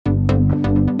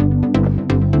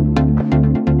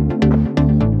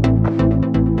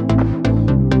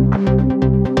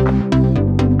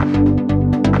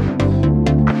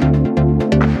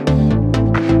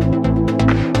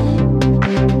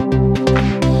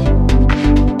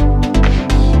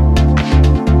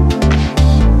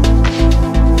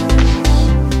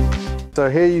So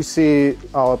here you see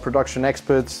our production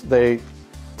experts. They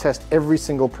test every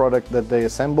single product that they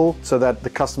assemble so that the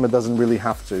customer doesn't really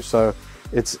have to. So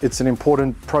it's an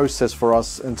important process for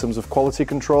us in terms of quality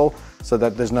control so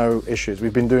that there's no issues.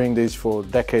 We've been doing these for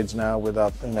decades now with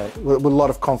a lot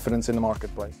of confidence in the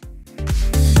marketplace.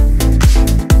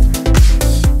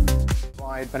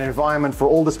 Provide an environment for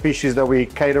all the species that we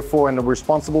cater for and are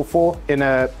responsible for in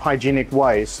a hygienic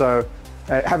way. So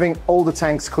having all the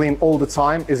tanks clean all the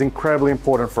time is incredibly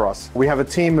important for us. We have a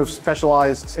team of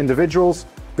specialized individuals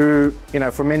who,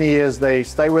 for many years they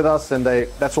stay with us and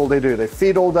that's all they do. They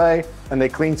feed all day and they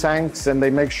clean tanks and they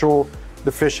make sure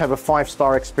the fish have a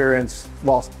 5-star experience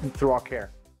through our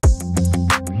care.